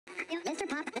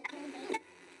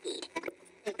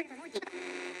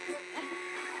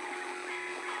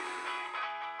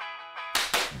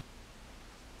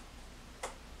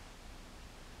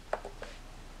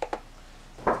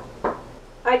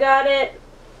got it.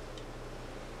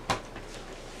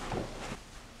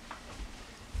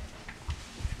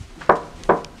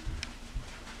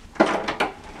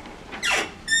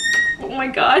 Oh my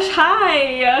gosh,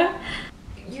 hi!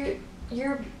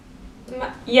 You're...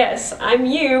 Yes, I'm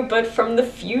you, but from the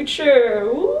future.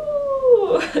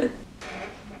 Ooh.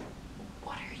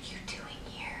 What are you doing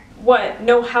here? What?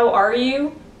 No, how are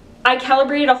you? I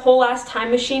calibrated a whole ass time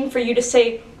machine for you to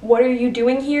say, what are you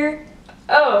doing here?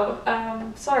 Oh,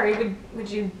 sorry, would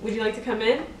you like to come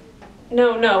in?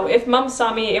 No, if Mom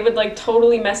saw me, it would like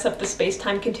totally mess up the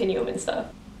space-time continuum and stuff.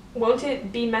 Won't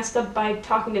it be messed up by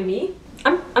talking to me?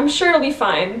 I'm sure it'll be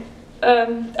fine.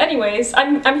 Anyways,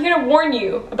 I'm here to warn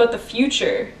you about the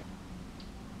future.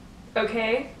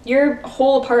 Okay? Your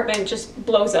whole apartment just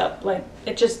blows up, like,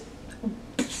 it just...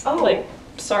 Oh. Like,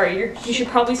 sorry, you should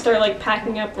probably start like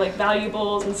packing up like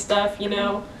valuables and stuff, you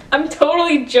know? I'm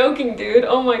totally joking, dude.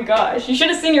 Oh my gosh, you should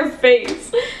have seen your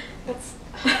face.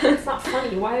 That's not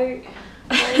funny. Why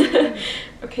are you...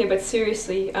 Okay, but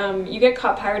seriously, you get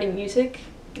caught pirating music.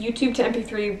 YouTube to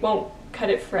MP3 won't cut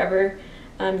it forever.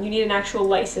 You need an actual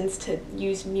license to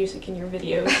use music in your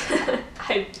videos.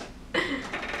 I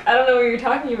don't know what you're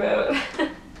talking about.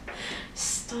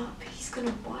 Stop, he's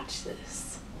gonna watch this.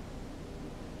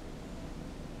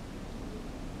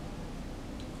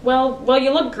 Well,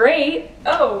 you look great.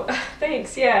 Oh,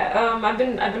 thanks. Yeah, I've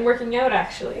been working out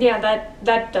actually. Yeah,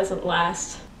 that doesn't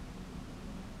last.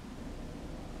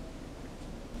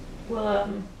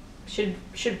 Well, should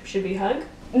we hug?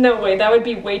 No way, that would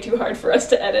be way too hard for us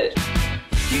to edit.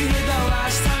 You heard that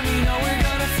last time, you know we're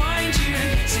gonna find you.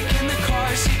 Sick in the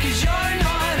car, sick 'cause you're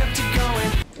not up to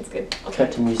going. That's good.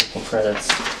 Cut to musical credits.